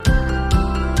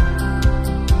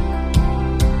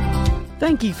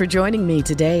Thank you for joining me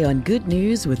today on Good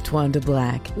News with Twanda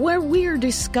Black, where we're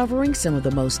discovering some of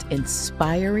the most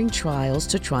inspiring trials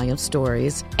to triumph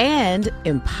stories and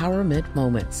empowerment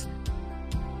moments.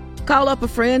 Call up a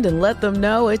friend and let them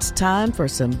know it's time for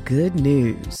some good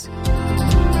news.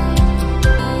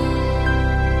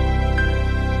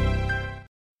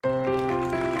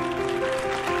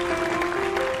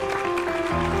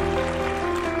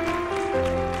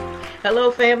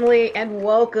 Hello, family, and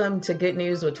welcome to Good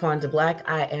News with Twanda Black.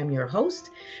 I am your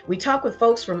host. We talk with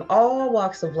folks from all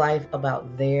walks of life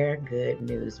about their good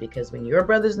news, because when your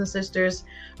brothers and sisters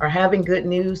are having good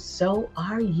news, so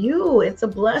are you. It's a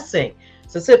blessing.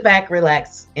 So sit back,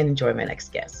 relax, and enjoy my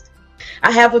next guest.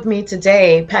 I have with me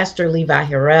today Pastor Levi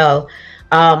Harrell.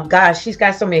 Gosh, he's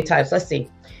got so many titles. Let's see.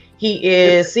 He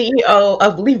is CEO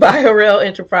of Levi Harrell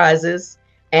Enterprises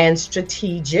and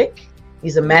Strategic.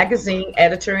 He's a magazine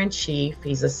editor-in-chief.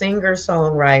 He's a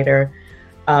singer-songwriter.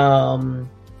 And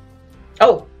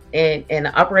an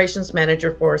operations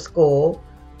manager for a school.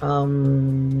 I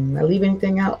leave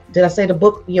anything out? Did I say the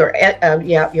book? Your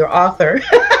author.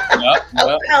 Yep.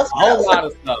 A whole lot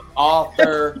of stuff.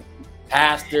 Author,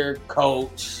 pastor,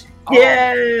 coach.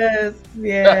 Yes.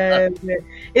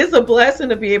 It's a blessing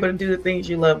to be able to do the things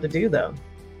you love to do, though.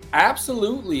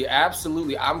 Absolutely.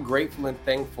 I'm grateful and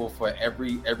thankful for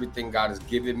everything God has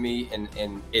given me, and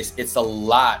it's a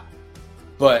lot,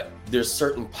 but there's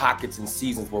certain pockets and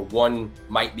seasons where one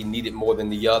might be needed more than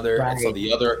the other, right. And so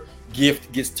the other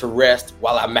gift gets to rest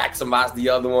while I maximize the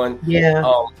other one. Yeah.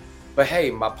 But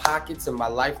hey, my pockets and my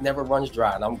life never runs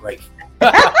dry, and I'm grateful.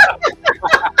 Now,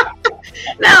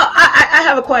 I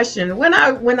have a question. When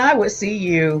I would see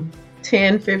you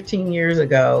 10, 15 years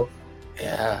ago,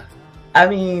 yeah. I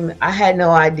mean, I had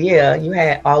no idea you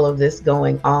had all of this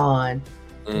going on.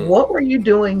 What were you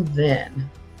doing then?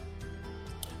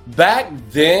 Back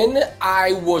then,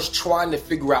 I was trying to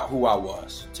figure out who I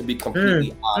was, to be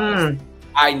completely honest.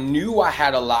 I knew I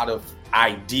had a lot of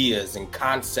ideas and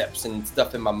concepts and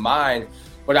stuff in my mind,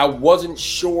 but I wasn't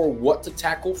sure what to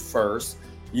tackle first.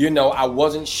 I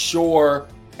wasn't sure.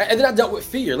 And then I dealt with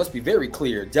fear. Let's be very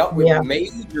clear. Dealt with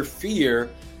major fear.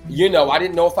 I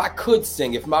didn't know if I could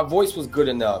sing, if my voice was good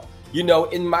enough.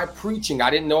 In my preaching,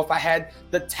 I didn't know if I had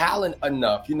the talent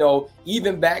enough.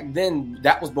 Even back then,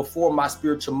 that was before my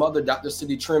spiritual mother, Dr.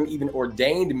 Cindy Trim, even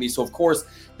ordained me. So of course,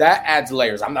 that adds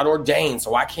layers. I'm not ordained,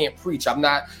 so I can't preach. I'm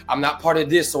not part of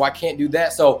this, so I can't do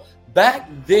that. So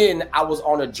back then, I was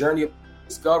on a journey of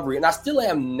discovery, and I still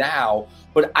am now,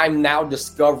 but I'm now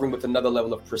discovering with another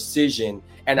level of precision,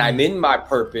 and I'm in my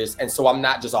purpose, and so I'm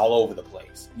not just all over the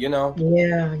place, Yeah.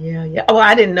 Well,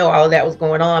 I didn't know all of that was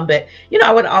going on, but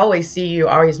I would always see you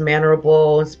always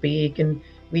mannerable and speak, and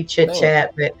we chit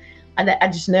chat, but I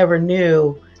just never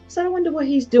knew. So I wonder what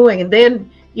he's doing. And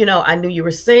then, I knew you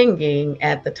were singing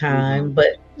at the time,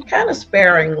 but kind of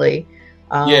sparingly.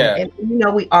 And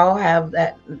we all have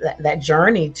that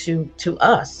journey to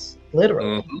us,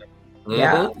 literally.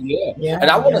 Yeah. And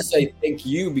I want to say thank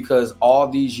you, because all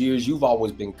these years you've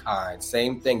always been kind.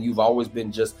 Same thing. You've always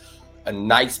been just a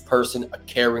nice person, a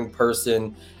caring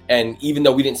person. And even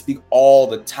though we didn't speak all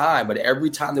the time, but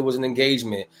every time there was an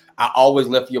engagement, I always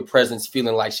left your presence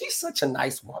feeling like she's such a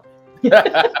nice woman.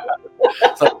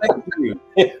 So thank you.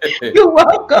 You're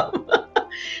welcome.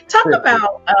 Talk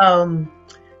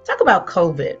about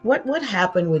COVID. What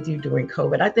happened with you during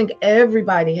COVID? I think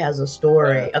everybody has a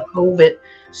story, a COVID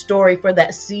story for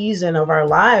that season of our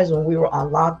lives when we were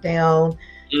on lockdown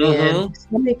and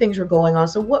so many things were going on.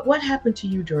 So what happened to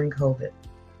you during COVID?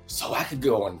 So I could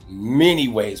go in many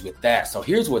ways with that. So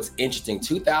here's what's interesting.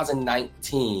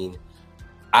 2019,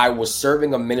 I was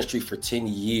serving a ministry for 10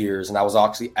 years, and I was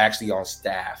actually on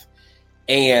staff.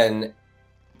 And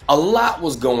a lot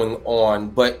was going on,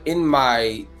 but in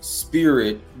my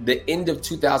spirit, the end of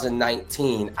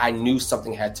 2019, I knew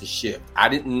something had to shift. I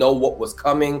didn't know what was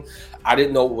coming. I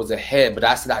didn't know what was ahead, but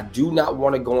I said, I do not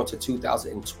want to go into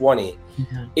 2020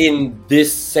 in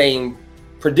this same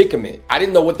predicament. I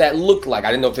didn't know what that looked like. I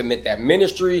didn't know if it meant that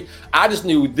ministry. I just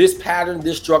knew this pattern,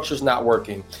 this structure is not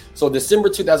working. So December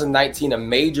 2019, a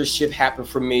major shift happened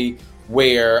for me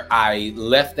where I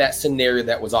left that scenario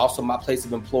that was also my place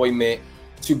of employment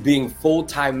to being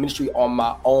full-time ministry on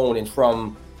my own. And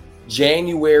from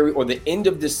January or the end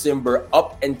of December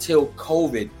up until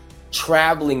COVID,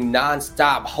 traveling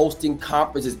nonstop, hosting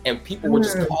conferences, and people were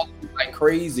just calling me like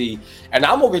crazy. And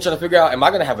I'm over here trying to figure out, am I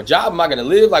going to have a job? Am I going to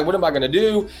live? Like, what am I going to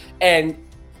do? And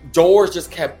doors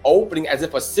just kept opening as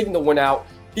if a signal went out.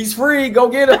 He's free. Go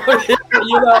get him.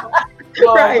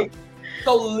 Right.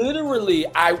 So literally,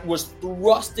 I was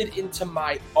thrusted into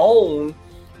my own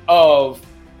of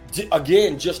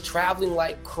again, just traveling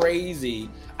like crazy.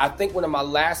 I think one of my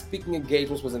last speaking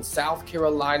engagements was in South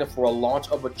Carolina for a launch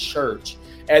of a church.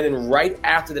 And then right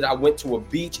after that, I went to a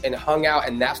beach and hung out.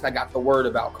 And that's when I got the word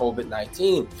about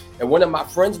COVID-19. And one of my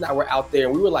friends and I were out there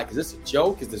and we were like, is this a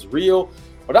joke? Is this real?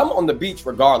 But I'm on the beach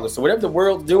regardless. So whatever the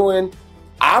world's doing,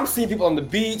 I'm seeing people on the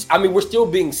beach. I mean, we're still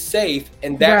being safe,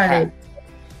 and that happened.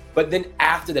 But then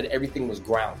after that, everything was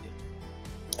grounded.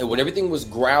 And when everything was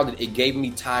grounded, it gave me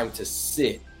time to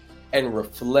sit and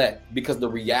reflect, because the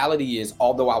reality is,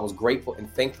 although I was grateful and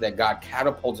thankful that God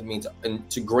catapulted me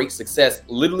into great success,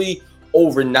 literally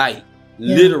overnight,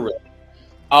 literally,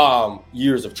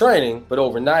 years of training, but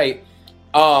overnight,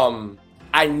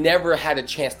 I never had a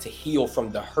chance to heal from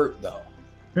the hurt though.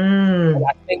 And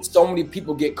I think so many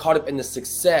people get caught up in the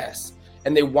success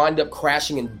and they wind up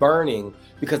crashing and burning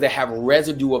because they have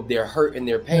residue of their hurt and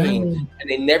their pain, and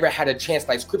they never had a chance,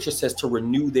 like scripture says, to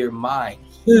renew their mind,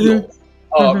 heal,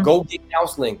 go get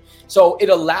counseling. So it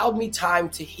allowed me time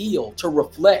to heal, to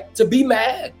reflect, to be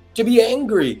mad, to be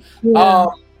angry,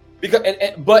 but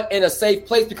in a safe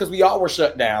place, because we all were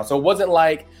shut down. So it wasn't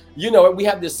like, you know, we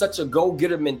have this such a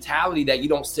go-getter mentality that you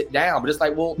don't sit down, but it's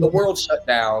like, well, the world shut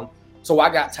down, so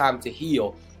I got time to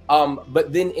heal.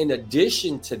 But then in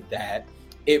addition to that,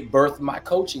 it birthed my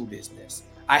coaching business.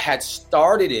 I had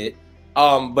started it,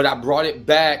 but I brought it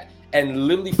back, and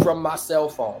literally from my cell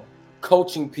phone,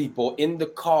 coaching people in the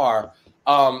car,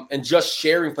 and just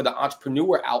sharing for the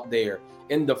entrepreneur out there.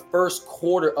 In the first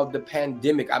quarter of the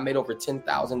pandemic, I made over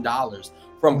 $10,000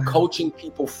 from coaching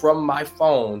people from my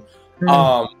phone,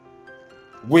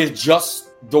 with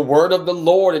just the word of the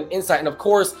Lord and insight. And of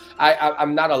course,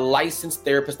 I'm not a licensed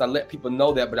therapist. I let people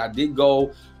know that, but I did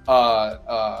go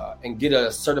and get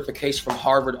a certification from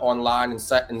Harvard online in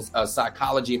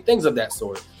psychology and things of that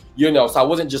sort. You know, so I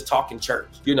wasn't just talking church.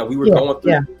 You know, we were going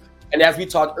through. And as we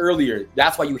talked earlier,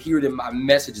 that's why you hear it in my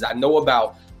messages. I know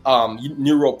about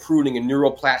neural pruning and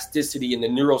neuroplasticity and the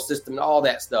neural system and all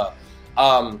that stuff.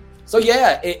 So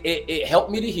yeah, it helped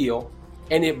me to heal,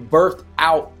 and it birthed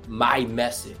out my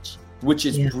message, which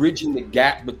is bridging the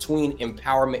gap between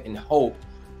empowerment and hope,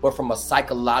 but from a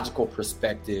psychological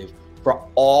perspective for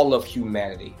all of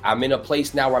humanity. I'm in a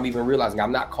place now where I'm even realizing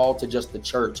I'm not called to just the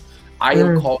church. I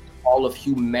am called to all of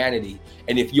humanity.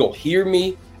 And if you'll hear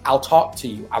me, I'll talk to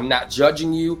you. I'm not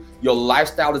judging you. Your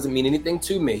lifestyle doesn't mean anything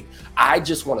to me. I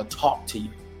just want to talk to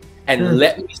you and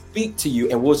let me speak to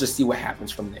you, and we'll just see what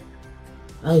happens from there.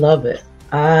 I love it.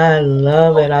 I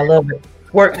love it. I love it.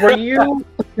 Were you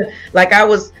like I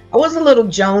was a little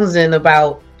jonesing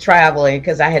about traveling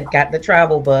because I had got the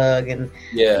travel bug, and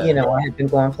you know, I had been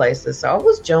going places, so I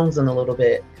was jonesing a little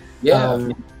bit.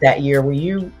 That year, were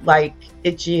you like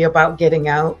itchy about getting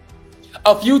out?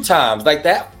 A few times, like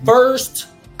that first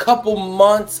couple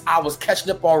months, I was catching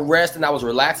up on rest and I was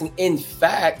relaxing. In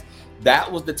fact,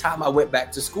 that was the time I went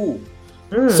back to school.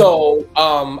 So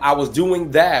I was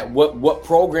doing that. What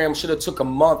program should have took a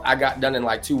month, I got done in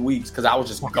like 2 weeks because I was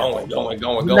just going.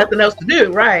 Nothing else to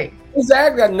do, right?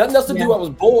 Exactly. I had nothing else to do. I was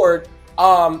bored.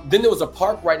 Then there was a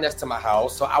park right next to my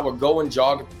house, so I would go and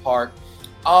jog at the park.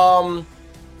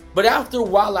 But after a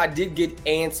while, I did get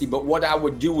antsy. But what I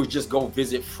would do was just go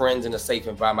visit friends in a safe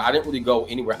environment. I didn't really go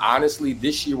anywhere. Honestly,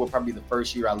 this year will probably be the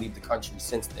first year I leave the country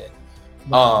since then.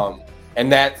 And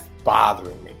that's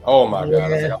bothering me. Oh my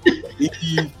God.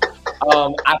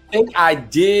 I think I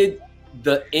did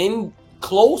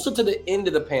closer to the end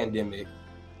of the pandemic.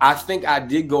 I think I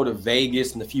did go to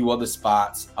Vegas and a few other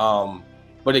spots.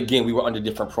 But again, we were under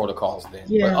different protocols then.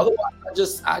 But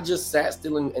otherwise, I just sat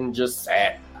still and just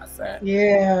sat.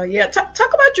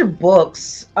 Talk about your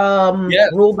books.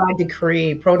 Rule by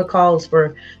Decree, Protocols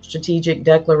for Strategic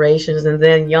Declarations, and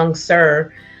then Young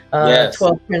Sir,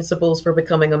 12 Principles for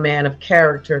Becoming a Man of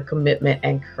Character, Commitment,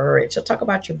 and Courage. So talk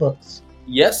about your books.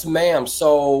 Yes, ma'am.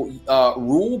 So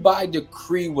Rule by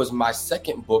Decree was my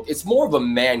second book. It's more of a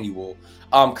manual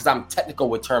because I'm technical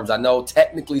with terms. I know,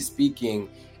 technically speaking,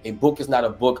 a book is not a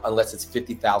book unless it's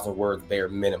 50,000 words bare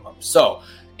minimum. So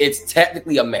it's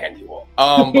technically a manual.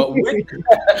 But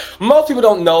most people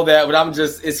don't know that, but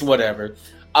it's whatever.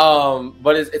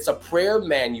 But it's a prayer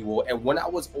manual. And when I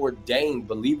was ordained,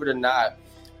 believe it or not,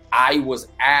 I was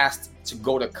asked to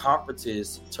go to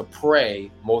conferences to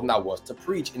pray more than I was to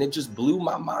preach. And it just blew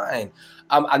my mind.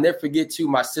 I never forget too,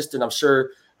 my sister, and I'm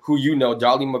sure who you know,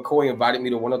 Darlene McCoy, invited me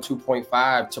to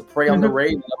 102.5 to pray on the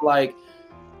radio. I'm like,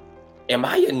 am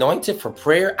I anointed for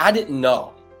prayer? I didn't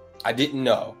know.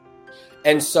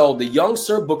 And so the Young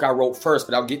Sir book I wrote first,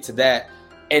 but I'll get to that.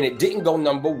 And it didn't go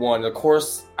number one. Of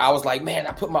course, I was like, man,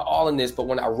 I put my all in this. But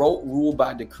when I wrote Rule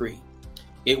by Decree,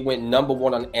 It went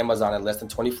 #1 on Amazon in less than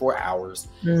 24 hours.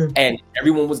 Mm. And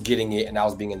everyone was getting it. And I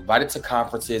was being invited to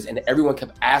conferences. And everyone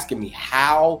kept asking me,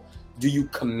 how do you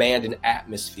command an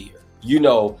atmosphere? You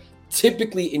know,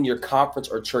 typically in your conference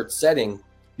or church setting,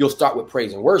 you'll start with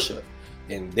praise and worship.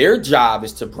 And their job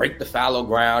is to break the fallow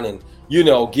ground and, you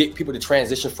know, get people to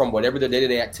transition from whatever their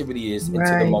day-to-day activity is into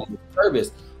the moment of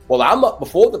service. Well, I'm up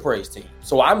before the praise team.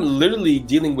 So I'm literally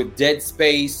dealing with dead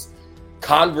space,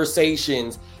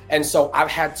 conversations. And so I've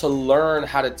had to learn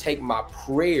how to take my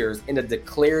prayers in a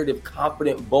declarative,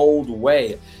 confident, bold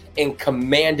way and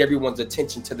command everyone's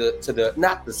attention to the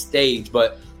not the stage,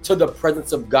 but to the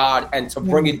presence of God, and to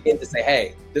bring it in to say,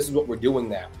 hey, this is what we're doing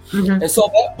now. Mm-hmm. And so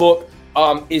that book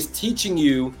is teaching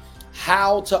you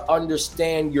how to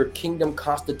understand your kingdom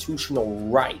constitutional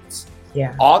rights.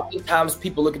 Yeah. Oftentimes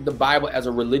people look at the Bible as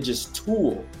a religious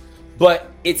tool,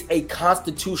 but it's a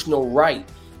constitutional right.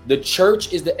 The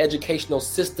church is the educational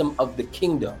system of the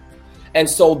kingdom. And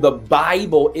so the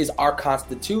Bible is our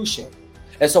constitution.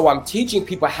 And so I'm teaching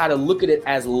people how to look at it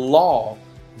as law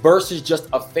versus just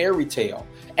a fairy tale.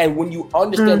 And when you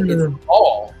understand it's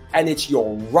law and it's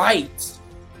your rights,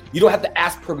 you don't have to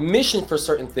ask permission for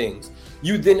certain things.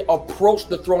 You then approach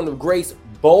the throne of grace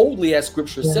boldly, as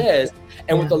scripture says,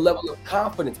 and with a level of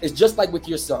confidence. It's just like with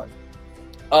your son.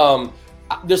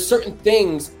 There's certain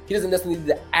things he doesn't necessarily need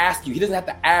to ask you. He doesn't have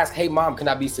to ask, hey, mom, can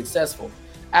I be successful?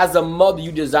 As a mother,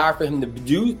 you desire for him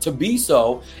to be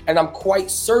so. And I'm quite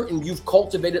certain you've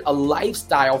cultivated a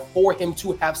lifestyle for him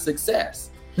to have success.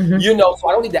 Mm-hmm. You know, so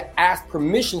I don't need to ask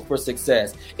permission for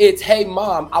success. It's, hey,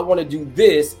 mom, I want to do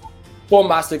this for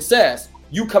my success.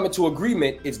 You come into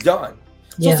agreement, it's done.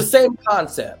 So it's the same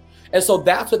concept. And so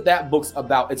that's what that book's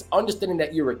about. It's understanding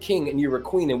that you're a king and you're a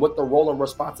queen and what the role and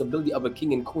responsibility of a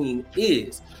king and queen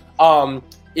is.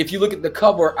 If you look at the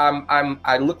cover,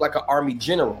 I look like an army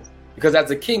general, because as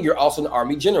a king, you're also an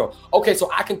army general. Okay, so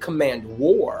I can command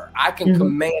war. I can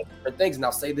command different things. And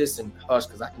I'll say this in hush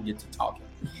because I can get to talking.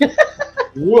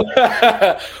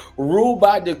 Rule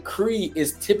by decree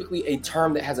is typically a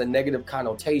term that has a negative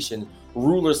connotation.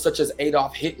 Rulers such as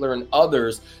Adolf Hitler and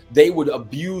others, they would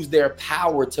abuse their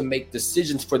power to make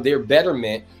decisions for their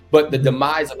betterment, but the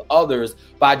demise of others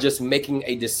by just making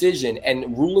a decision.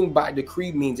 And ruling by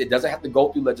decree means it doesn't have to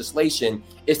go through legislation.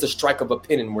 It's the strike of a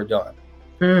pen and we're done.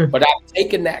 But I've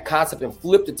taken that concept and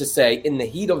flipped it to say, in the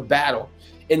heat of battle,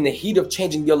 in the heat of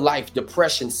changing your life,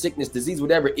 depression, sickness, disease,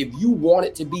 whatever, if you want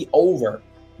it to be over,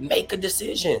 make a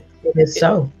decision. It is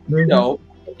so. You know,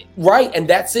 right. And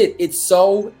that's it. It's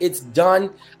so, it's done.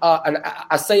 And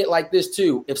I say it like this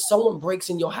too. If someone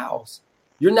breaks in your house,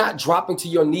 you're not dropping to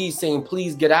your knees saying,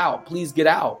 please get out, please get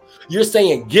out. You're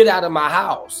saying, get out of my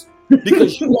house,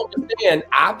 because you understand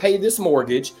I pay this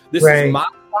mortgage. This is my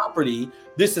property.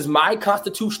 This is my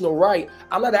constitutional right.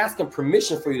 I'm not asking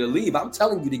permission for you to leave. I'm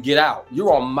telling you to get out.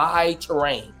 You're on my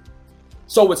terrain.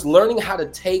 So it's learning how to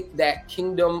take that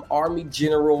kingdom, army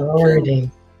general,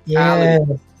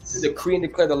 decree and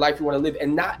declare the life you want to live,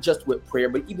 and not just with prayer,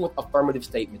 but even with affirmative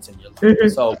statements in your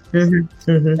life. So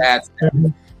that's that.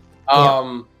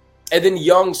 And then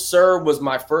Young Sir was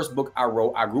my first book I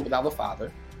wrote. I grew up without a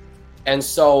father. And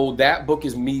so that book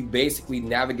is me basically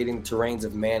navigating the terrains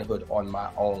of manhood on my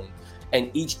own. And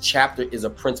each chapter is a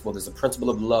principle. There's a principle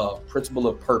of love, principle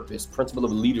of purpose, principle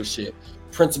of leadership,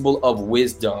 principle of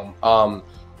wisdom, all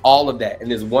of that. And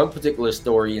there's one particular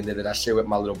story in there that I share with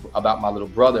my little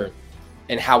brother,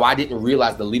 and how I didn't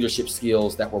realize the leadership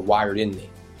skills that were wired in me.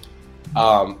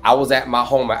 I was at my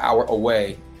home an hour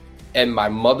away, and my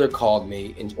mother called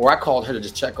me, or I called her to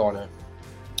just check on her,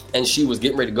 and she was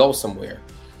getting ready to go somewhere.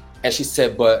 And she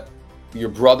said, but your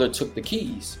brother took the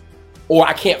keys. Or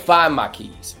I can't find my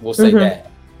keys. We'll say that.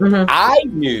 I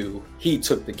knew he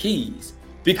took the keys,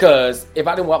 because if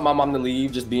I didn't want my mom to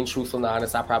leave, just being truthful and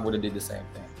honest, I probably would have did the same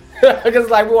thing. Because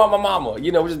like, we want my mama,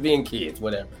 you know, we're just being kids,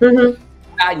 whatever.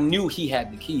 I knew he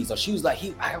had the keys. So she was like,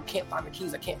 I can't find the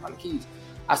keys. I can't find the keys.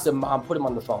 I said, Mom, put him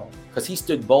on the phone. Because he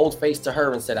stood bold-faced to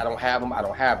her and said, I don't have him. I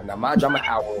don't have him. Now, mind you, I'm an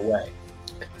hour away.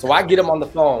 So I get him on the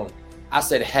phone. I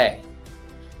said, hey,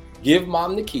 give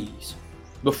Mom the keys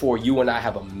before you and I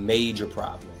have a major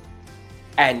problem.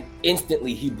 And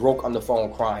instantly he broke on the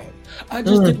phone crying. I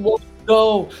just didn't want to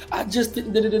go. I just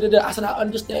didn't. I said, I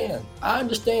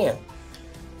understand.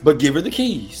 But give her the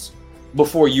keys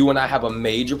before you and I have a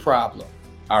major problem.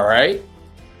 All right?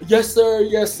 Yes, sir.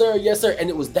 Yes, sir. Yes, sir. And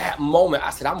it was that moment.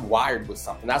 I said, I'm wired with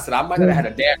something. I said, I might not have had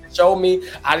a dad to show me.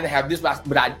 I didn't have this,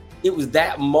 but it was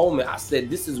that moment. I said,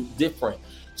 this is different.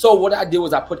 So what I did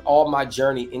was I put all my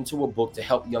journey into a book to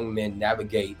help young men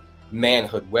navigate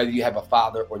manhood, whether you have a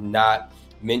father or not.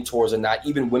 mentors or not,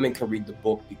 even women can read the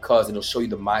book because it'll show you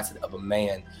the mindset of a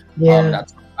man. Yeah. And I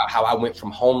talk about how I went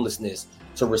from homelessness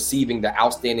to receiving the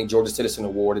Outstanding Georgia Citizen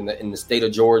Award in the state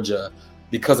of Georgia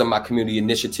because of my community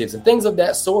initiatives and things of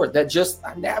that sort that just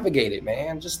I navigated,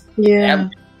 man. Just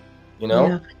navigate, you know.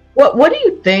 Yeah. What do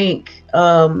you think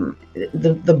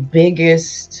the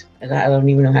biggest, and I don't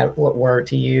even know what word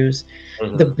to use,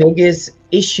 the biggest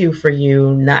issue for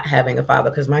you not having a father?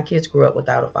 Because my kids grew up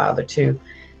without a father too.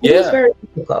 It was very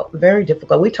difficult, very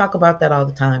difficult. We talk about that all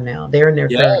the time now. They're in their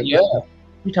 30s.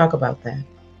 We talk about that.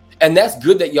 And that's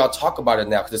good that y'all talk about it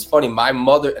now, because it's funny. My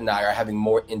mother and I are having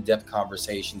more in-depth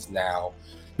conversations now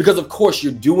because, of course,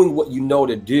 you're doing what you know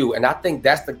to do. And I think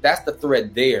that's the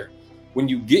thread there. When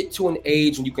you get to an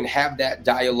age when you can have that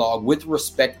dialogue with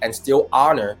respect and still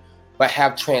honor, but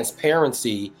have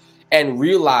transparency and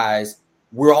realize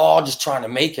we're all just trying to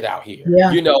make it out here.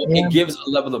 It gives a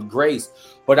level of grace.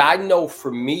 But I know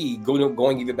for me,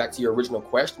 going even back to your original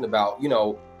question about,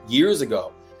 years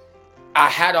ago, I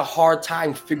had a hard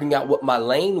time figuring out what my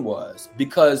lane was,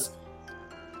 because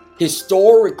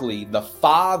historically the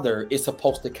father is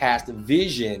supposed to cast a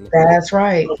vision. That's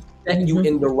right. Set you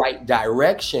in the right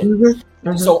direction.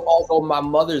 So although my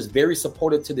mother is very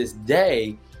supportive to this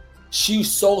day, she's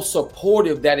so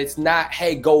supportive that it's not,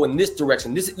 hey, go in this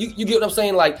direction. You get what I'm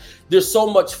saying? Like, there's so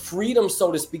much freedom,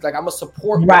 so to speak. Like, I'm a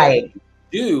support. Right.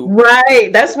 Do.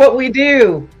 Right. That's what we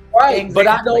do. Right. Exactly. But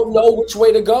I don't know which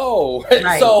way to go.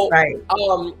 Right,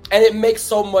 and it makes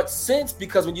so much sense,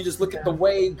 because when you just look at the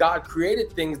way God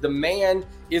created things, the man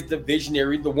is the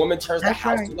visionary, the woman turns the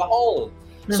house to the home.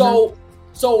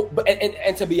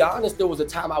 And to be honest, there was a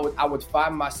time I would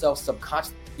find myself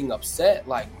subconsciously being upset,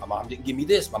 like, my mom didn't give me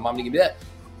this, my mom didn't give me that.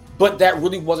 But that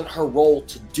really wasn't her role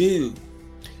to do.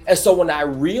 And so when I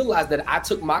realized that, I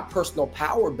took my personal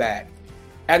power back.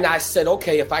 And I said,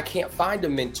 okay, if I can't find a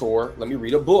mentor, let me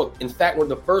read a book. In fact, one of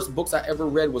the first books I ever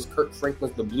read was Kirk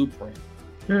Franklin's The Blueprint.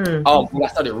 When I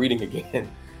started reading again.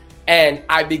 And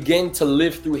I began to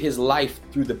live through his life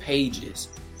through the pages.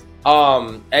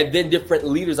 And then different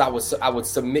leaders I would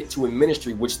submit to in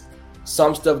ministry, which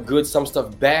some stuff good, some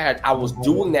stuff bad. I was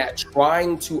doing that,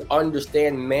 trying to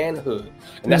understand manhood.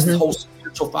 And that's the whole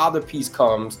spiritual father piece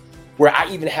comes, where I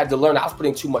even had to learn I was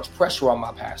putting too much pressure on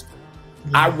my pastor.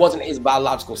 I wasn't his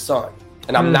biological son,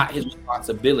 and I'm not his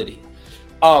responsibility.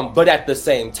 But at the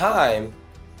same time,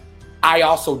 I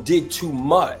also did too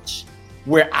much,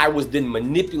 where I was then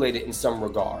manipulated in some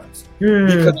regards.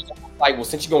 Because like, well,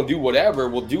 since you're going to do whatever,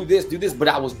 we'll do this. But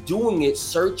I was doing it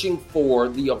searching for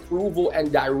the approval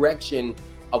and direction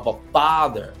of a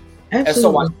father. Absolutely. And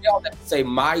so I tell that to say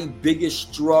my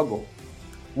biggest struggle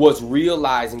was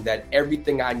realizing that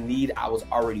everything I need, I was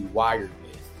already wired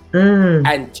with.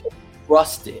 And to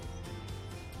trust it.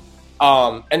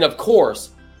 And of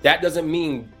course, that doesn't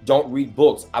mean don't read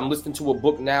books. I'm listening to a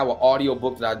book now, an audio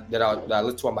book that I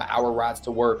listen to on my hour rides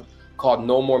to work, called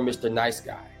No More Mr. Nice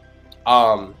Guy.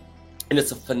 And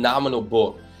it's a phenomenal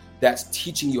book that's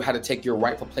teaching you how to take your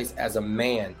rightful place as a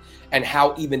man, and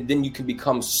how even then you can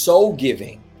become so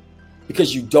giving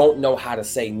because you don't know how to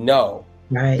say no.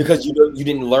 Right. Because you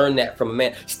didn't learn that from a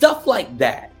man. Stuff like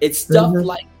that. It's stuff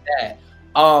like that.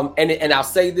 And I'll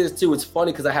say this too. It's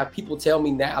funny because I have people tell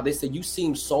me now, they say, you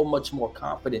seem so much more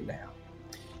confident now.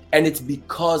 And it's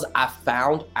because I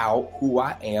found out who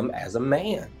I am as a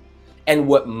man and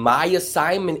what my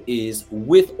assignment is,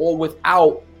 with or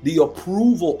without the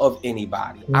approval of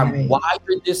anybody. Right. I'm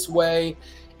wired this way,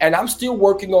 and I'm still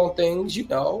working on things,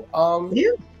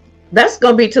 That's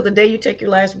going to be till the day you take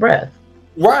your last breath.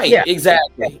 Right. Yeah.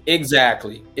 Exactly.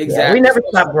 Yeah, we never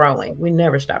stop growing.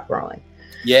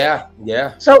 Yeah.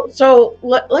 So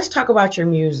let's talk about your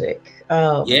music.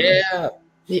 Couple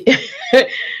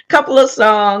of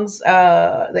songs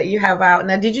that you have out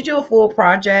now. Did you do a full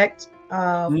project?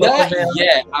 Not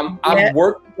yet. I'm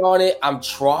working on it. I'm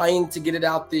trying to get it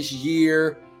out this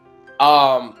year.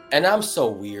 And I'm so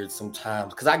weird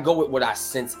sometimes because I go with what I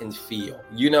sense and feel,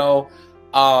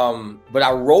 but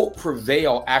I wrote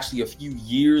Prevail actually a few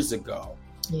years ago.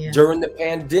 During the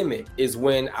pandemic is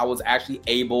when I was actually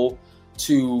able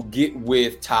to get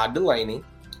with Todd Delaney.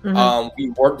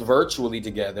 We worked virtually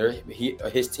together,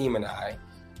 his team and I.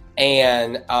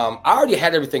 And I already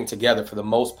had everything together for the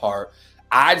most part.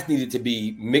 I just needed to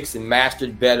be mixed and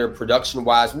mastered better,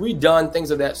 production-wise, redone,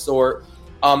 things of that sort.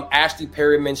 Ashley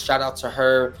Perryman, shout out to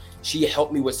her. She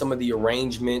helped me with some of the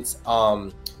arrangements.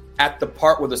 At the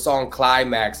part where the song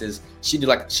climaxes, she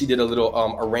did a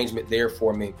little arrangement there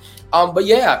for me. But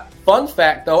yeah, fun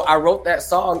fact though, I wrote that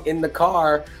song in the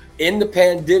car in the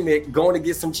pandemic, going to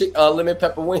get some lemon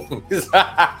pepper wings.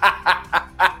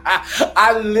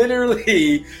 I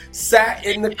literally sat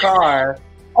in the car.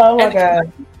 Oh my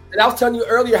God. And I was telling you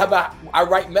earlier how about I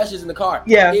write messages in the car.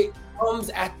 Yeah. It comes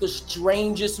at the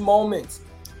strangest moments,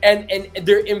 and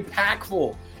they're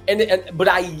impactful. But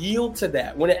I yield to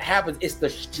that when it happens. It's the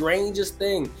strangest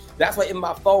thing. That's why in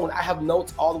my phone I have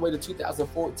notes all the way to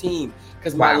 2014,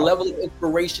 because my level of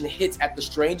inspiration hits at the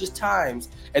strangest times.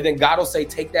 And then God will say,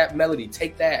 take that melody,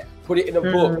 take that, put it in a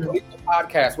book, put it in a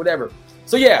podcast, whatever.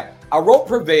 So yeah, I wrote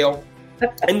Prevail,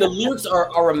 and the lyrics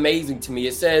are amazing to me.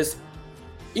 It says,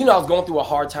 I was going through a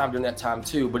hard time during that time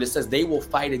too, but it says, they will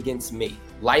fight against me.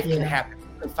 Life can happen.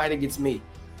 They can fight against me,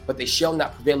 but they shall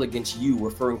not prevail against you,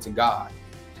 referring to God.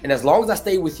 And as long as I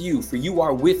stay with you, for you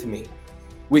are with me,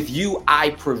 with you I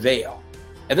prevail.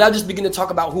 And then I just begin to talk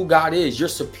about who God is. You're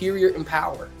superior in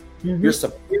power. You're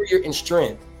superior in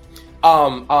strength.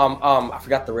 I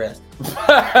forgot the rest.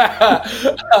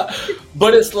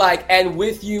 But it's like, and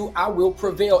with you I will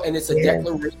prevail. And it's a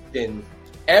declaration.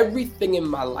 Everything in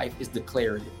my life is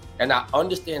declarative. And I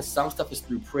understand some stuff is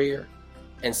through prayer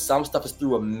and some stuff is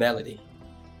through a melody.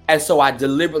 And so I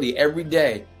deliberately every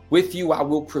day, with you I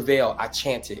will prevail, I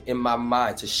chant it in my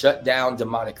mind to shut down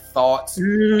demonic thoughts,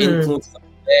 influence of the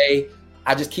day.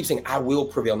 I just keep saying, I will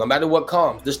prevail no matter what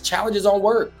comes. There's challenges on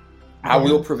work. I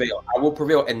will prevail. I will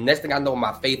prevail. And next thing I know,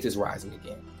 my faith is rising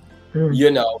again.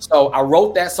 So I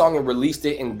wrote that song and released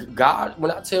it. And God,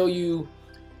 when I tell you,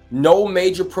 no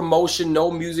major promotion,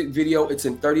 no music video. It's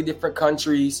in 30 different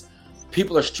countries.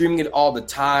 People are streaming it all the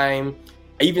time.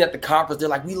 Even at the conference, they're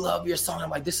like, we love your song. I'm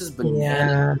like, this is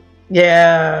bananas.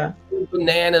 Yeah.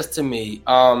 Bananas to me.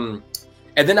 And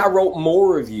then I wrote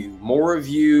More of You. More of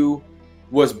You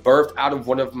was birthed out of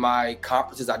one of my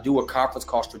conferences. I do a conference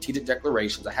called Strategic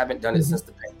Declarations. I haven't done it since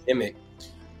the pandemic.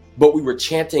 But we were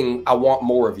chanting, I want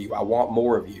more of you. I want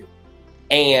more of you.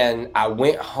 And I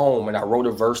went home and I wrote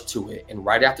a verse to it. And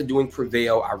right after doing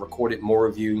Prevail, I recorded More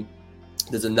of You.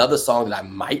 There's another song that I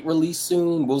might release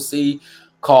soon. We'll see,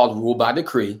 called Rule by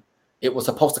Decree. It was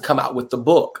supposed to come out with the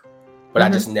book, but I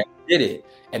just never did it.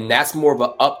 And that's more of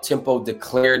an up-tempo,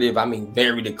 declarative,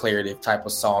 very declarative type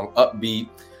of song, upbeat.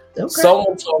 Okay.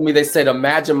 Someone told me, they said,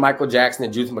 imagine Michael Jackson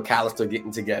and Judith McAllister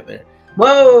getting together.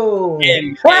 Whoa.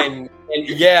 And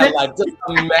yeah, like just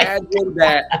imagine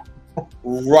that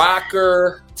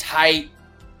rocker type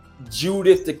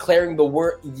Judith declaring the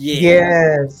word.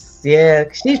 Yes. Yeah.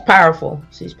 She's powerful.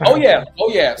 Oh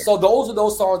yeah. So those are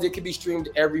those songs that can be streamed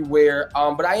everywhere.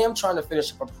 But I am trying to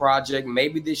finish up a project,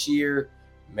 maybe this year,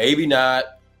 maybe not.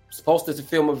 I'm supposed to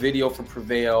film a video for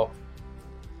Prevail.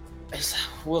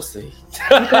 We'll see.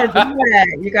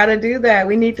 You gotta do that.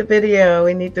 We need the video.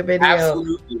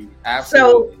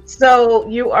 Absolutely. So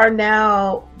you are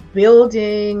now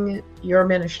building your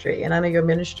ministry, and I know your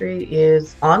ministry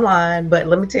is online, but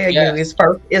let me tell you,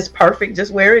 it's perfect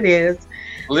just where it is.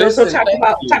 Listen, so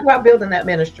talk about building that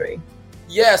ministry.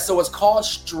 Yeah, so it's called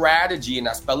Strategy, and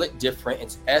I spell it different.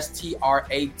 It's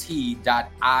STRAT.I.JEE.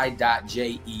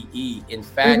 In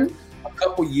fact, a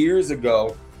couple years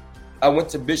ago, I went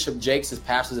to Bishop Jakes'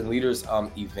 Pastors and Leaders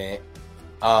event,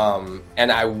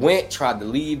 and I tried to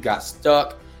leave, got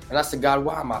stuck, and I said, God,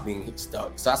 why am I being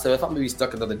stuck? So I said, if I'm gonna be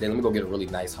stuck another day, let me go get a really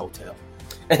nice hotel.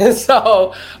 And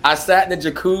so I sat in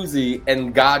the jacuzzi,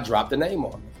 and God dropped a name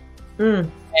on me.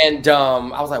 And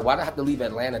I was like, why do I have to leave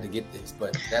Atlanta to get this?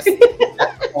 But that's a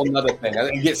whole nother thing. I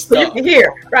didn't get stuck.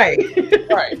 Here, right.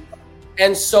 Right.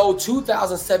 And so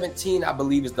 2017, I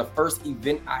believe, is the first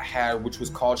event I had, which was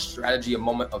called Strategy, a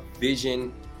moment of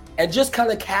vision, and just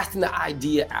kind of casting the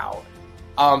idea out.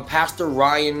 Pastor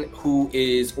Ryan, who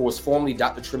was formerly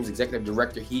Dr. Trim's executive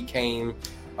director, he came.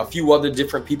 A few other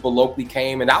different people locally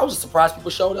came, and I was just surprised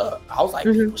people showed up. I was like,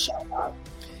 people showed up.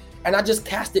 And I just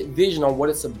casted vision on what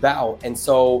it's about. And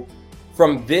so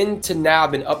from then to now,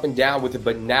 I've been up and down with it.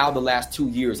 But now the last 2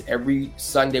 years, every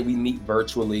Sunday we meet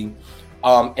virtually.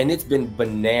 And it's been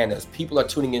bananas. People are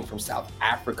tuning in from South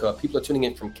Africa. People are tuning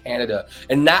in from Canada,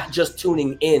 and not just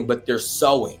tuning in, but they're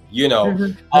sowing,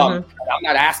 I'm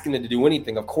not asking them to do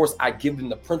anything. Of course, I give them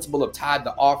the principle of tithe,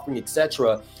 the offering,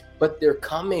 etc. But they're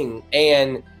coming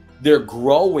and they're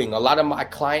growing. A lot of my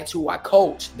clients who I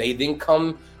coach, they then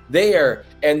come there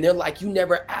and they're like, you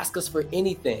never ask us for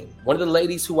anything. One of the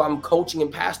ladies who I'm coaching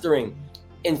and pastoring,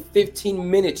 in 15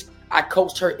 minutes, I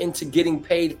coached her into getting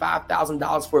paid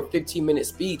 $5,000 for a 15-minute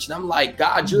speech. And I'm like,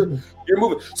 God, you're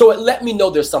moving. So it let me know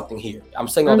there's something here. I'm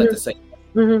saying all that to say.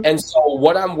 And so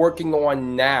what I'm working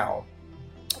on now,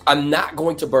 I'm not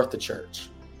going to birth the church.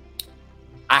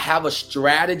 I have a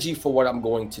strategy for what I'm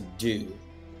going to do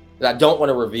that I don't want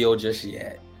to reveal just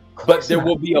yet. But there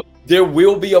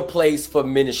will be a place for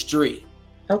ministry.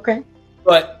 Okay.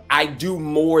 But I do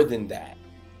more than that.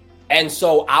 And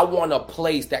so I want a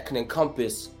place that can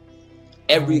encompass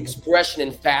every expression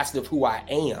and facet of who I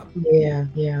am.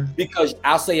 Yeah. Because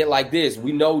I'll say it like this.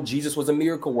 We know Jesus was a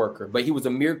miracle worker, but he was a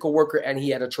miracle worker and he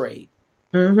had a trade.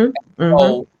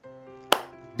 So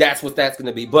that's what that's going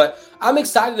to be. But I'm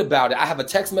excited about it. I have a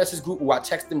text message group where I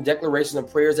text them declarations and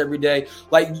prayers every day.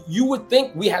 Like, you would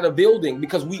think we had a building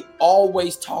because we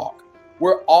always talk.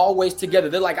 We're always together.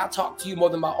 They're like, I talk to you more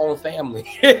than my own family.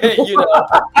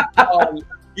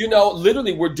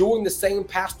 Literally, we're doing the same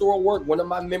pastoral work. One of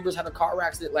my members had a car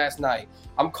accident last night.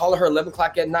 I'm calling her 11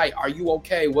 o'clock at night. Are you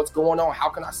okay? What's going on? How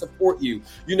can I support you?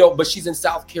 But she's in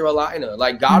South Carolina.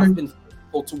 Like, God has been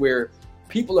faithful to where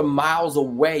people are miles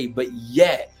away, but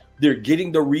yet they're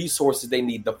getting the resources they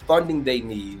need, the funding they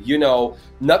need.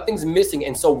 Nothing's missing.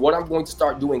 And so what I'm going to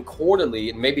start doing quarterly,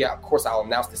 and maybe, of course, I'll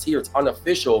announce this here, it's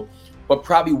unofficial, but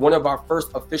probably one of our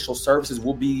first official services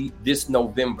will be this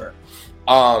November.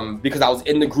 Because I was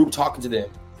in the group talking to them,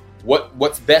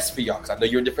 what's best for y'all? Because I know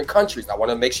you're in different countries. I want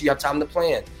to make sure you have time to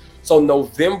plan. So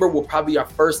November will probably be our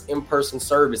first in-person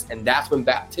service, and that's when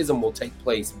baptism will take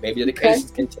place. Maybe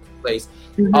dedications can take place.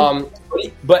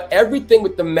 But everything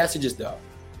with the messages, though,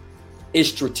 is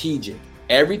strategic.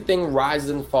 Everything rises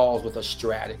and falls with a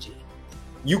strategy.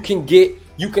 You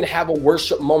can have a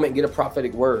worship moment and get a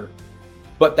prophetic word,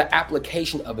 but the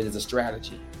application of it is a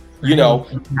strategy. How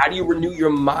do you renew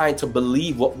your mind to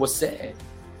believe what was said?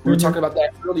 We were talking about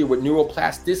that earlier with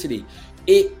neuroplasticity.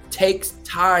 It takes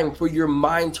time for your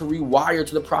mind to rewire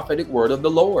to the prophetic word of the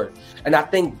Lord. And I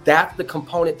think that's the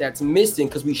component that's missing,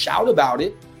 because we shout about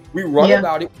it, we run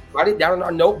about it, we write it down in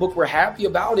our notebook, we're happy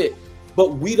about it,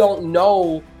 but we don't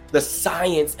know the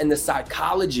science and the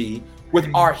psychology with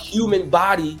our human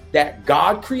body that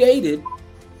God created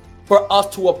for us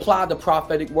to apply the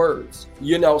prophetic words.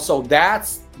 So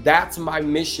that's my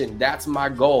mission. That's my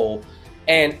goal.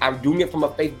 And I'm doing it from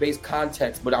a faith-based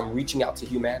context, but I'm reaching out to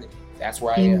humanity. That's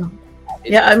where I am.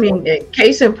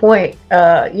 Case in point, he's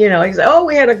like, oh,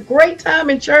 we had a great time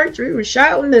in church. We were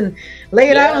shouting and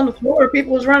laid out on the floor.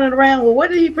 People was running around. Well, what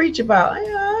did he preach about?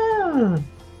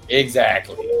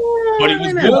 Exactly. But it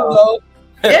was good, though.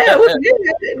 Yeah, it was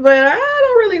good, but I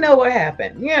don't really know what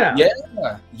happened. Yeah.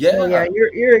 So,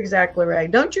 you're exactly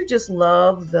right. Don't you just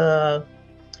love the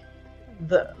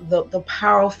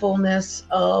powerfulness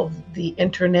of the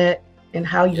internet and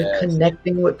how you're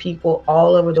connecting with people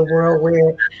all over the world,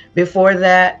 where before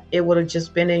that it would have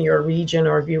just been in your region,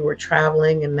 or if you were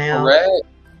traveling, and now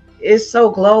it's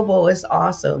so global. It's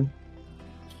awesome.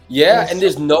 And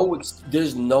there's no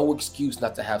excuse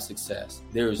not to have success.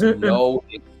 There's no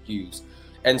excuse.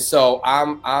 And so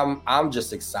I'm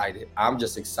just excited. I'm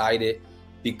just excited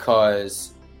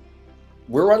because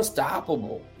we're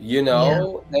unstoppable,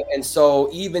 And so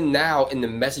even now, in the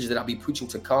message that I'll be preaching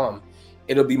to come,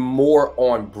 it'll be more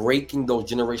on breaking those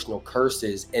generational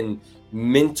curses and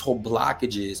mental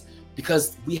blockages,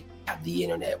 because we have the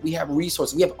internet, we have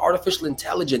resources, we have artificial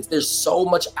intelligence. There's so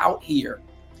much out here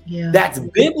that's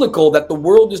biblical that the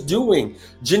world is doing.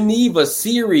 Geneva,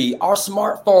 Siri, our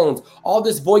smartphones, all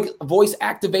this voice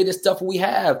activated stuff we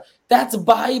have. That's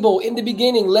Bible. In the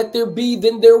beginning, let there be,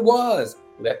 then there was.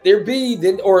 Let there be,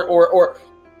 then, or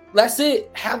that's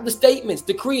it. Have the statements,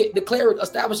 decree it, declare it,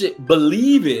 establish it,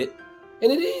 believe it,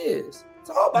 and it is. It's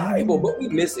all Bible, but we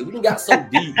miss it. We done got so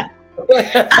deep. Now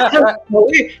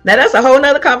that's a whole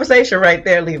nother conversation right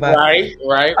there, Levi.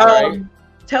 Right.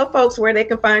 Tell folks where they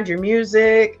can find your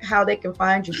music, how they can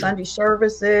find your Sunday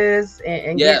services,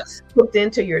 and get hooked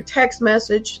into your text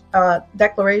message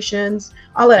declarations,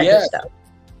 all that good stuff.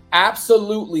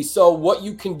 Absolutely. So what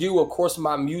you can do, of course,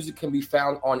 my music can be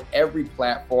found on every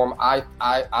platform,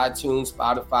 iTunes,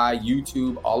 Spotify,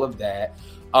 YouTube, all of that.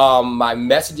 My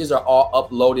messages are all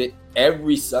uploaded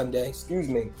every Sunday,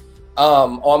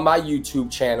 on my YouTube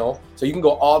channel. So you can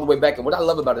go all the way back. And what I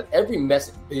love about it, every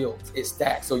message builds, it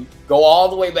stacks. So you go all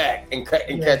the way back and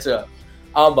catch up.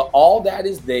 But all that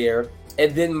is there.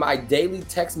 And then my daily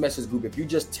text message group, if you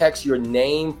just text your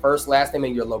name, first, last name,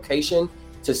 and your location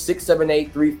to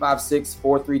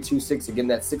 678-356-4326. Again,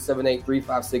 that's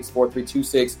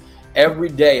 678-356-4326. Every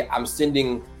day I'm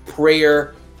sending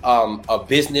prayer, a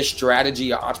business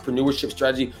strategy, an entrepreneurship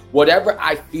strategy, whatever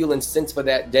I feel and sense for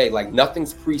that day. Like,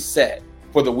 nothing's preset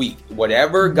for the week.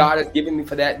 Whatever God has given me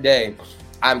for that day,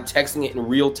 I'm texting it in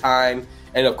real time.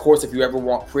 And of course, if you ever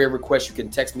want prayer requests, you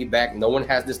can text me back. No one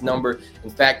has this number.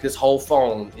 In fact, this whole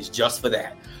phone is just for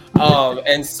that.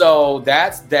 And so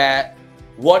that's that.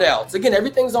 What else? Again,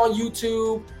 everything's on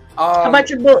YouTube. How about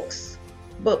your books?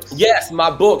 Yes, my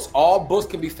books. All books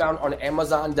can be found on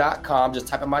Amazon.com. Just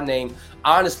type in my name.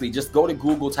 Honestly, just go to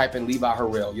Google, type in Levi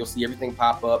Harrell. You'll see everything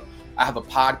pop up. I have a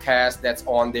podcast that's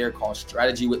on there called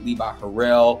Strategy with Levi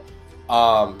Harrell.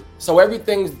 So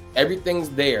everything's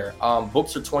there.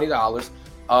 Books are $20.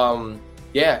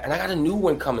 Yeah, and I got a new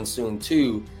one coming soon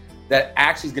too, that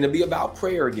actually is going to be about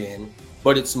prayer again,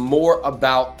 but it's more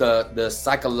about the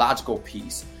psychological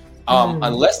piece.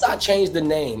 Unless I change the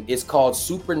name, it's called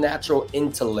Supernatural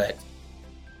Intellect.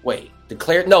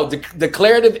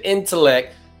 Declarative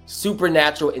Intellect,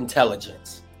 Supernatural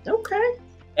Intelligence. Okay.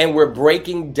 And we're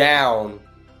breaking down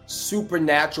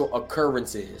supernatural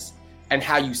occurrences and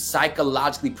how you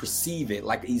psychologically perceive it,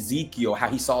 like Ezekiel, how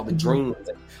he saw the dreams.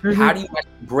 How do you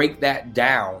break that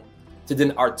down to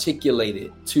then articulate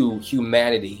it to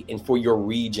humanity and for your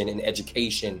region and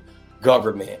education,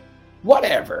 government,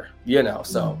 whatever,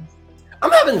 So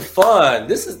I'm having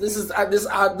fun.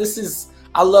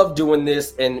 I love doing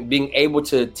this and being able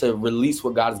to release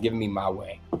what God has given me my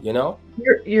way.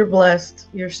 You're blessed.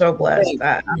 You're so blessed.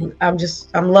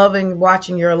 I'm loving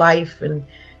watching your life and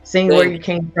seeing where you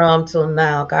came from till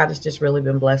now. God has just really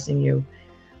been blessing you.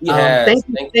 Yes,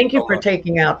 thank you for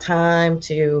taking out time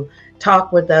to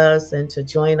talk with us and to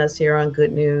join us here on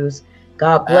Good News.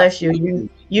 God bless you.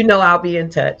 You know I'll be in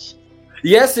touch.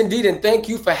 Yes, indeed. And thank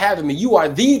you for having me. You are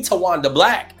the Twanda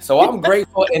Black. So I'm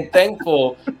grateful and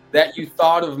thankful that you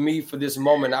thought of me for this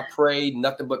moment. I pray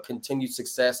nothing but continued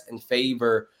success and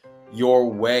favor your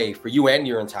way for you and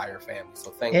your entire family.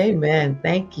 So thank you. Amen.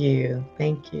 Thank you.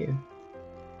 Thank you.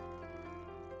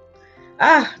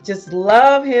 Just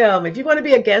love him. If you want to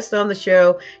be a guest on the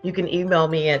show, you can email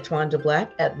me at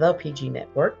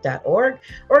twandablack@thepgnetwork.org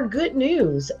or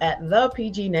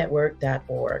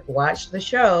goodnews@thepgnetwork.org. Watch the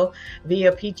show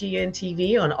via PGN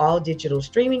TV on all digital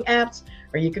streaming apps,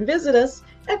 or you can visit us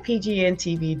at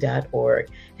pgntv.org.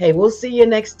 Hey, we'll see you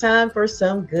next time for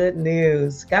some good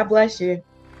news. God bless you.